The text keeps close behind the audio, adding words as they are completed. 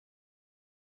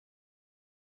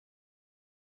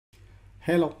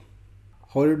Hello,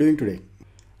 how are you doing today?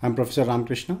 I'm Professor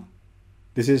Ramkrishna.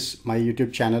 This is my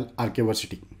YouTube channel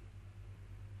Archiversity.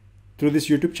 Through this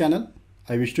YouTube channel,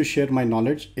 I wish to share my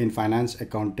knowledge in finance,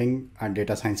 accounting and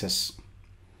data sciences.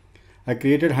 I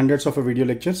created hundreds of video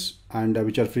lectures and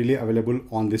which are freely available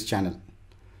on this channel.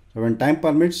 So when time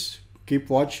permits, keep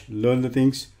watch, learn the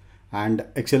things and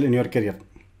excel in your career.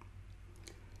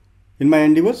 In my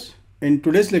endeavors, in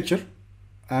today's lecture,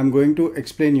 I am going to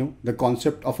explain you the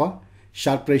concept of a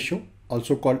Sharpe ratio,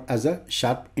 also called as a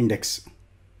Sharpe Index.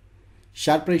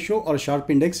 Sharpe ratio or Sharpe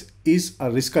Index is a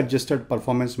risk-adjusted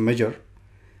performance measure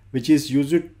which is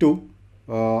used to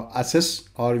assess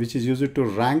or which is used to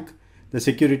rank the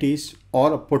securities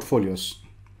or portfolios.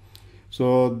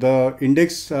 So the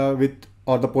index the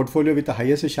portfolio with the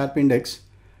highest Sharpe Index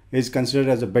is considered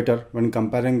as a better when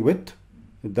comparing with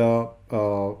the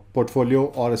portfolio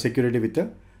or a security with a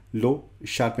low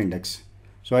Sharpe Index.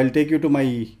 So I'll take you to my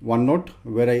OneNote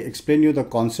where I explain you the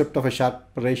concept of a Sharpe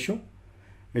ratio,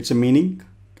 its a meaning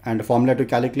and a formula to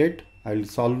calculate. I'll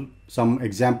solve some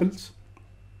examples.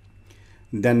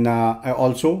 Then I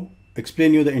also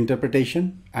explain you the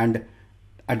interpretation and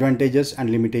advantages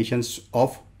and limitations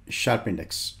of Sharpe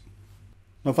Index.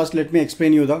 Now first let me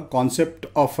explain you the concept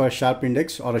of a Sharpe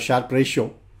Index or a Sharpe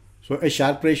ratio. So a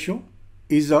Sharpe ratio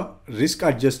is a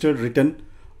risk-adjusted return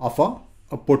of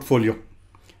a portfolio.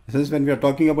 Since when we are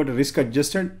talking about a risk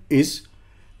adjusted is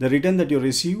the return that you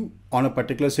receive on a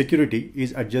particular security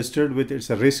is adjusted with its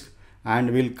risk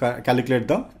and will calculate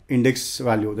the index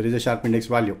value, that is a Sharpe Index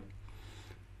value.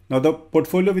 Now the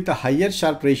portfolio with a higher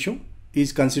Sharpe ratio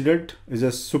is considered as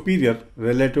a superior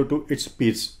relative to its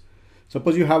peers.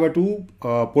 Suppose you have two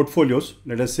portfolios,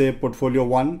 let us say portfolio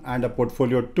 1 and a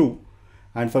portfolio 2,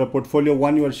 and for a portfolio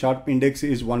 1 your Sharpe Index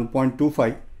is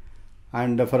 1.25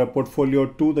 and for a portfolio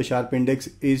 2 the Sharpe Index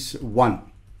is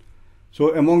 1.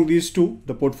 So among these two,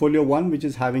 the portfolio 1 which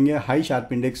is having a high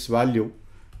Sharpe Index value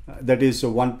that is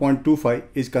 1.25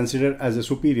 is considered as a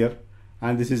superior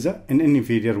and this is an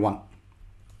inferior one.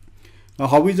 Now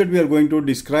how is it we are going to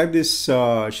describe this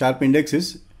Sharpe Index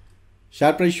is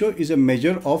Sharpe ratio is a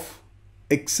measure of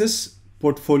excess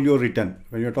portfolio return.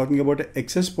 When you are talking about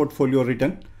excess portfolio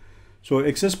return, so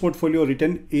excess portfolio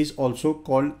return is also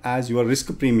called as your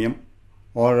risk premium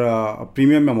or a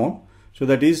premium amount. So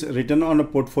that is return on a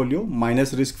portfolio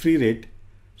minus risk-free rate.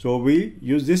 So we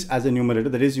use this as a numerator,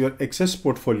 that is your excess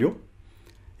portfolio.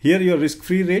 Here your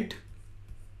risk-free rate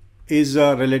is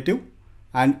relative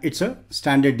and it's a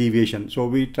standard deviation. So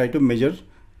we try to measure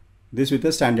this with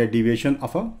a standard deviation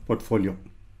of a portfolio.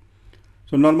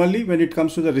 So normally when it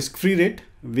comes to the risk-free rate,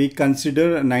 we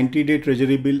consider a 90-day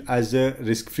treasury bill as a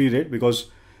risk-free rate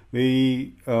because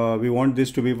we want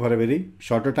this to be for a very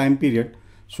shorter time period.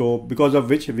 So because of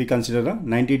which we consider a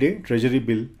 90-day treasury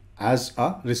bill as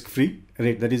a risk-free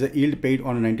rate, that is a yield paid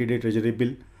on a 90-day treasury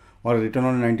bill or a return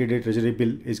on a 90-day treasury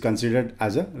bill is considered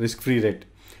as a risk-free rate.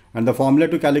 And the formula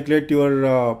to calculate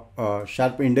your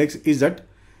Sharpe Index is that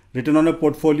return on a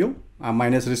portfolio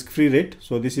minus risk-free rate.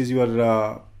 So this is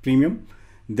your premium,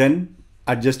 then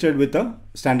adjusted with a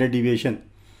standard deviation.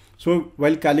 So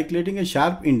while calculating a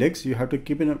Sharpe Index, you have to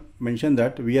keep in mention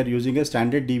that we are using a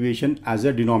standard deviation as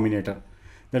a denominator.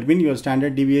 That means your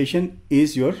standard deviation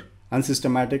is your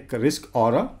unsystematic risk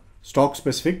or a stock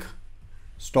specific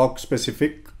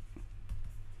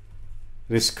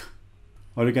risk,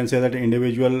 or you can say that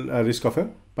individual risk of a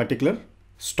particular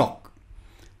stock.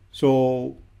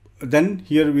 So then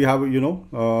here we have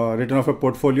return of a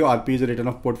portfolio. RP is a return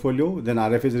of portfolio, then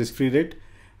RF is risk free rate,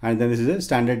 and then this is a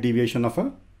standard deviation of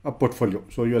a portfolio.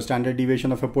 So your standard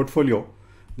deviation of a portfolio,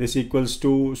 this equals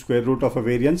to square root of a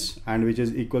variance, and which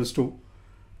is equals to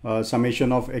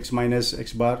summation of x minus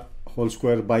x bar whole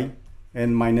square by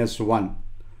n minus 1.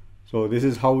 So this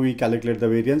is how we calculate the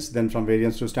variance, then from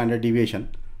variance to standard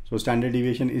deviation. So standard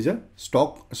deviation is a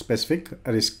stock specific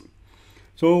risk.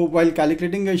 So while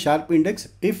calculating a Sharpe Index,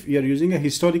 if you are using a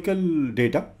historical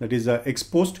data, that is ex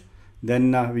post,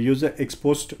 then we use a ex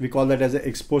post, we call that as a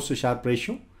ex post Sharpe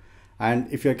ratio. And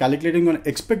if you are calculating on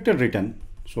expected return,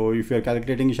 so if you are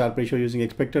calculating Sharpe ratio using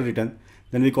expected return,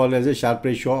 then we call it as a Sharpe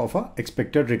ratio of a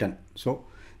expected return. So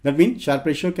that means Sharpe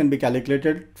ratio can be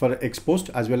calculated for ex post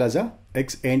as well as a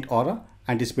ex ante or a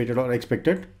anticipated or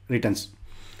expected returns.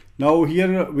 Now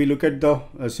here we look at the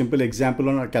simple example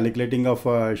on calculating of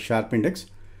Sharpe Index.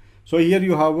 So here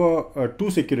you have two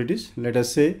securities. Let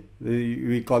us say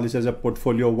we call this as a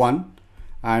portfolio 1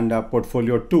 and a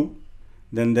portfolio 2.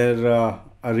 Then there are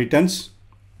returns,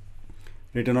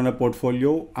 return on a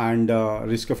portfolio and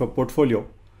risk of a portfolio.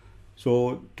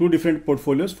 So two different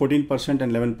portfolios, 14%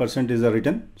 and 11% is the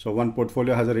return. So one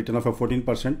portfolio has a return of a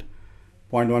 14%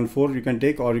 0.14 you can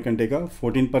take, or you can take a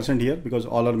 14% here because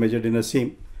all are measured in the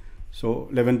same. So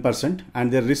 11%,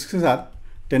 and their risks are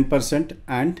 10%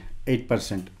 and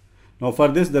 8%. Now for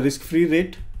this, the risk-free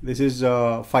rate, this is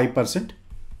 5%.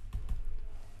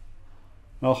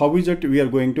 Now how is it we are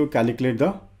going to calculate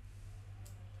the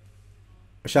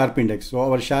Sharpe Index? So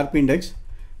our Sharpe Index,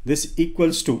 this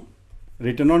equals to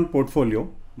return on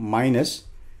portfolio minus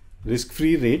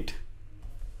risk-free rate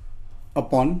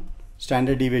upon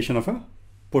standard deviation of a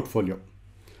portfolio.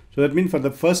 So that means for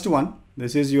the first one,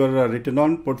 this is your return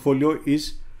on portfolio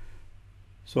is,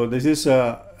 so this is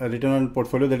a return on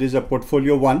portfolio, that is a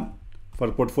portfolio 1.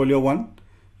 For portfolio 1,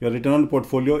 your return on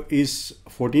portfolio is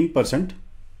 14%,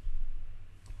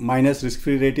 minus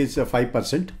risk-free rate is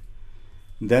 5%.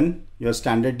 Then your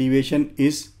standard deviation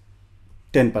is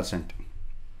 10%.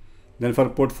 Then for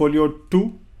portfolio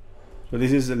 2, so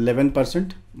this is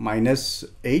 11% minus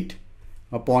 8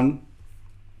 upon,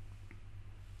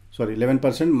 sorry,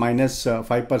 11% minus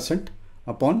 5%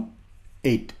 upon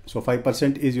 8. So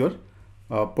 5% is your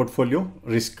portfolio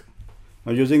risk.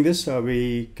 Now using this,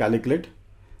 we calculate,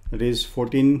 that is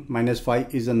 14 minus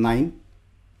 5 is a 9,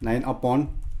 9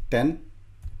 upon 10,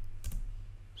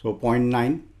 so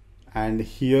 0.9, and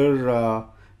here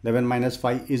 11 minus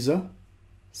 5 is a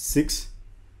 6,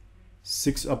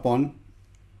 6 upon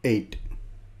 8,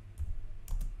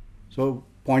 so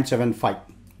 0.75.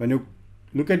 When you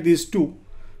look at these two,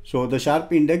 so the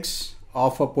Sharpe Index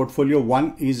of a portfolio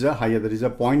 1 is a higher, that is a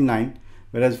 0.9,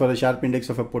 whereas for the Sharpe Index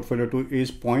of a portfolio 2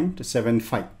 is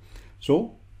 0.75.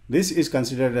 So this is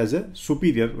considered as a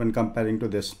superior when comparing to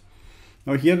this.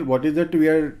 Now here, what is that we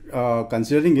are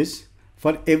considering is,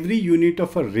 for every unit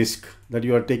of a risk that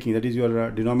you are taking, that is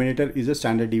your denominator is a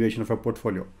standard deviation of a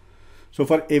portfolio. So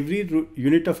for every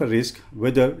unit of a risk,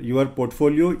 whether your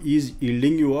portfolio is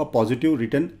yielding you a positive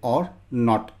return or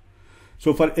not.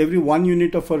 So for every 1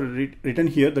 unit of a return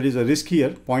here, that is a risk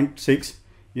here, 0.6,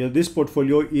 here this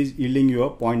portfolio is yielding you a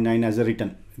 0.9 as a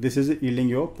return. This is yielding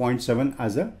you a 0.7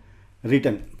 as a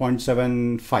return,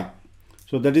 0.75.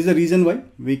 So that is the reason why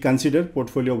we consider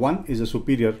portfolio 1 is a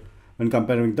superior when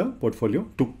comparing the portfolio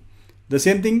 2. The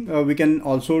same thing we can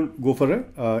also go for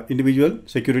a individual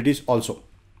securities also.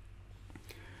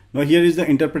 Now here is the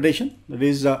interpretation, that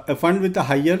is a fund with a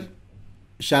higher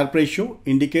Sharpe ratio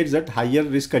indicates that higher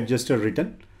risk adjusted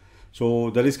return. So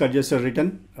the risk adjusted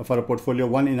return for a portfolio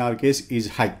 1 in our case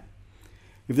is high.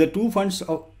 If the two funds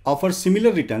offer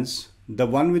similar returns, the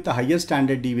one with a higher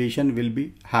standard deviation will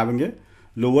be having a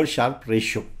lower Sharpe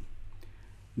ratio.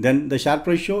 Then the Sharpe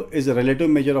ratio is a relative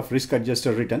measure of risk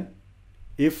adjusted return.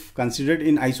 If considered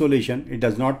in isolation, it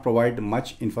does not provide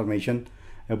much information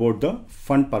about the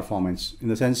fund performance. In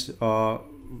the sense,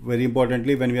 very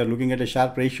importantly, when we are looking at a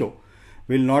Sharpe ratio,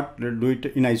 we will not do it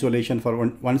in isolation for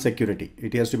one security.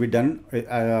 It has to be done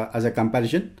as a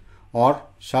comparison, or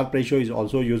Sharpe ratio is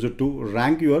also used to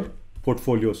rank your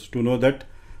portfolios to know that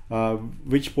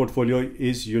which portfolio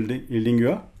is yielding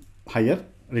you higher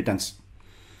returns.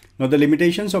 Now the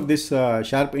limitations of this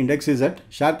Sharpe Index is that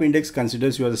Sharpe Index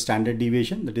considers your standard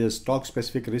deviation, that is a stock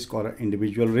specific risk or an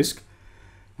individual risk,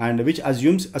 and which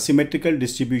assumes a symmetrical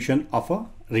distribution of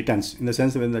returns, in the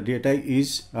sense when the data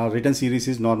is return series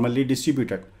is normally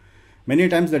distributed. Many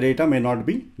times the data may not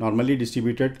be normally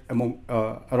distributed among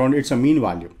around its mean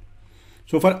value.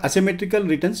 So for asymmetrical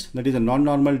returns, that is a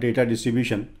non-normal data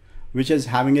distribution which is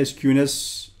having a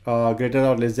skewness greater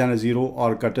or less than a 0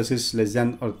 or kurtosis less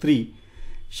than or 3,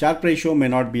 Sharpe ratio may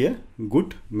not be a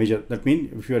good measure. That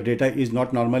means if your data is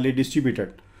not normally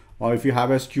distributed, or if you have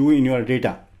a skew in your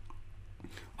data,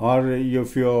 or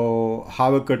if you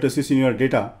have a kurtosis in your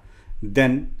data,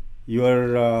 then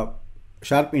your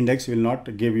Sharpe Index will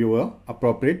not give you a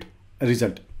appropriate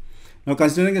result. Now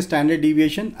considering a standard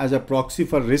deviation as a proxy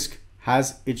for risk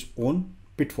has its own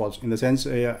pitfalls, in the sense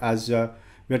as we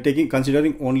are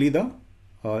considering only the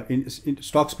in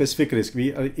stock specific risk,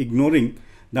 we are ignoring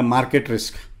the market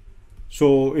risk.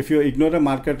 So if you ignore a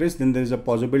market risk, then there is a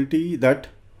possibility that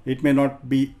it may not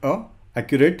be a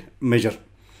accurate measure.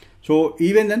 So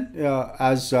even then,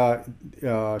 as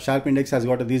Sharpe Index has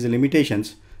got these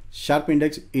limitations, Sharpe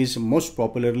Index is most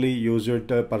popularly used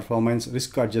performance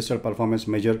risk adjusted performance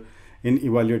measure in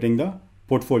evaluating the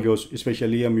portfolios,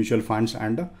 especially mutual funds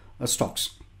and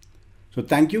stocks. So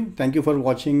thank you for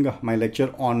watching my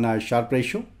lecture on Sharpe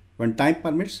ratio. When time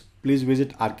permits, please visit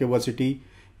Arkeversity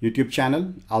YouTube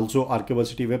channel, also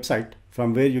Arkeversity website,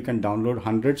 from where you can download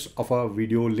hundreds of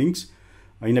video links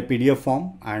in a PDF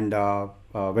form, and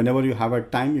whenever you have a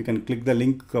time, you can click the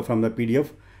link from the PDF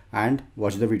and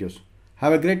watch the videos.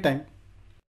 Have a great time.